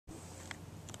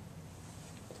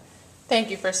Thank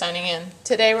you for signing in.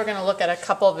 Today we're going to look at a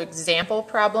couple of example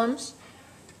problems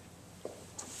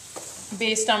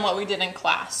based on what we did in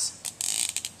class.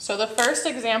 So the first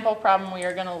example problem we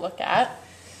are going to look at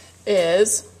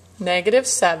is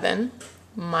 -7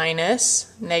 minus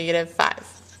 -5.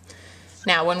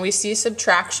 Now when we see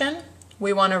subtraction,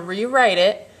 we want to rewrite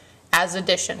it as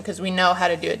addition because we know how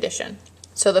to do addition.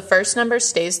 So the first number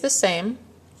stays the same.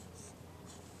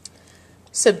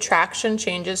 Subtraction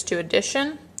changes to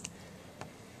addition.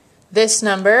 This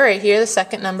number right here, the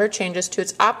second number, changes to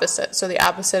its opposite. So the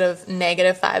opposite of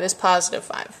 -5 is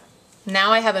 +5.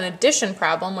 Now I have an addition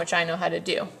problem, which I know how to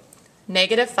do.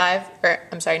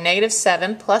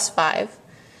 -7 plus 5.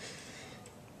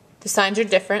 The signs are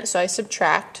different, so I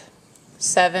subtract.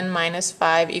 7 minus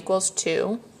 5 equals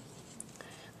 2.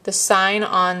 The sign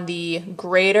on the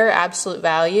greater absolute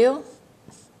value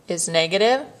is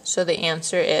negative, so the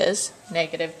answer is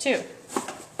 -2.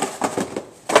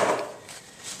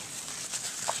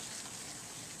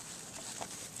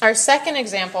 Our second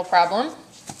example problem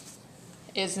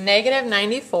is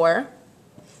 -94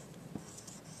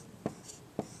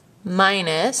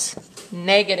 minus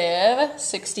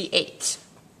 -68.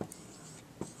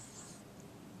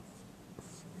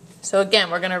 So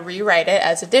again, we're going to rewrite it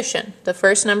as addition. The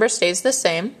first number stays the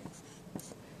same.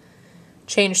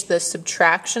 Change the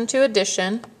subtraction to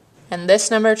addition, and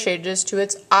this number changes to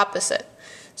its opposite.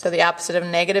 So the opposite of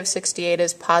 -68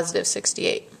 is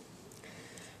 +68.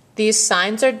 These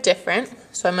signs are different,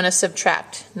 so I'm going to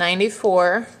subtract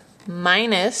 94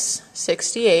 minus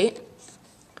 68.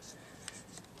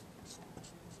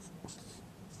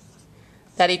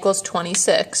 That equals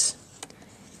 26.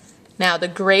 Now the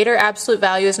greater absolute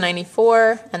value is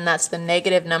 94, and that's the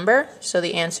negative number, so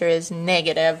the answer is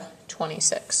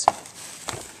 -26.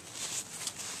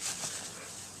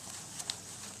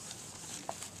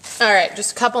 All right,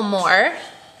 just a couple more.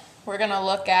 We're going to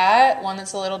look at one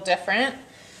that's a little different.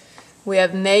 We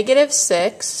have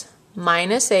 -6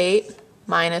 minus 8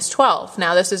 minus 12.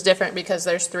 Now this is different because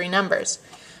there's three numbers,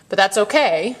 but that's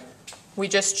okay. We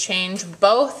just change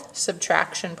both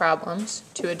subtraction problems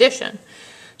to addition.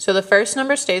 So the first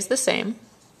number stays the same.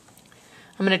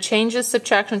 I'm going to change this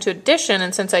subtraction to addition,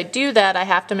 and since I do that, I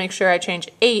have to make sure I change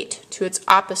 8 to its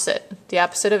opposite. The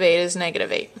opposite of 8 is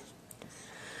 -8.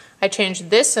 I change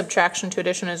this subtraction to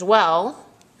addition as well,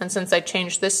 and since I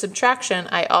changed this subtraction,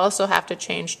 I also have to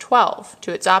change 12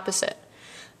 to its opposite.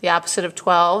 The opposite of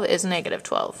 12 is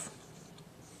 -12.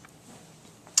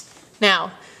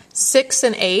 Now, -6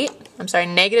 and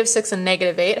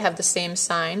 -8 have the same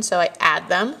sign, so I add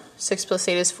them. 6 plus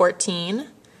 8 is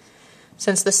 14.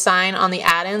 Since the sign on the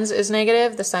add-ins is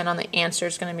negative, the sign on the answer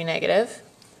is going to be negative.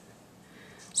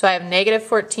 So I have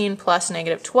 -14 plus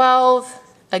 -12.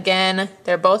 Again,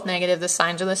 they're both negative. The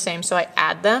signs are the same, so I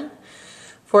add them.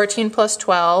 14 plus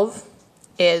 12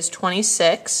 is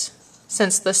 26.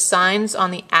 Since the signs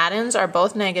on the add-ins are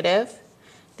both negative,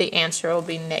 the answer will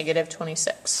be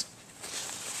 -26.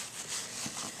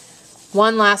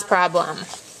 One last problem.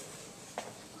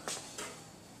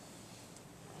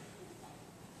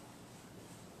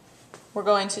 We're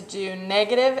going to do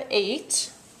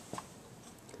 -8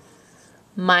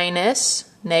 minus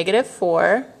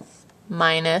 -4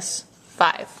 minus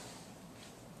 5.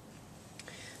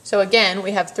 So again,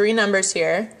 we have three numbers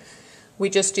here. We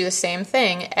just do the same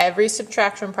thing. Every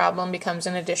subtraction problem becomes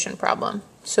an addition problem.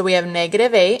 So we have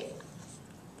 -8,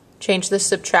 change the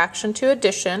subtraction to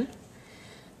addition.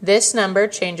 This number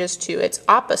changes to its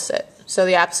opposite. So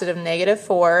the opposite of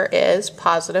 -4 is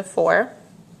 +4.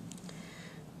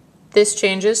 This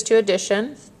changes to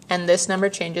addition, and this number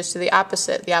changes to the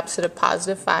opposite. The opposite of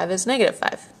 +5 is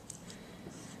 -5.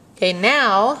 Okay,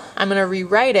 now I'm going to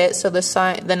rewrite it so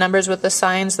the numbers with the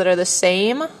signs that are the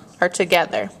same are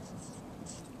together.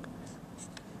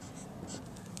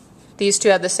 These two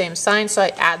have the same sign, so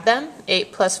I add them.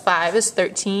 8 plus 5 is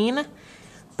 13.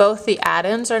 Both the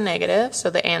add-ins are negative,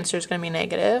 so the answer is going to be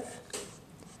negative.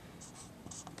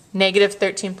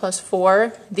 -13 plus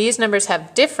 4. These numbers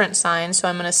have different signs, so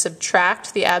I'm going to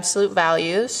subtract the absolute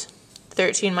values.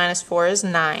 13 minus 4 is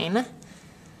 9.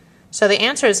 So the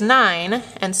answer is 9,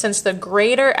 and since the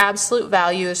greater absolute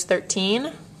value is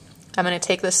 13, I'm going to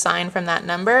take the sign from that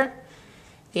number.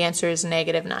 The answer is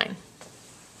 -9.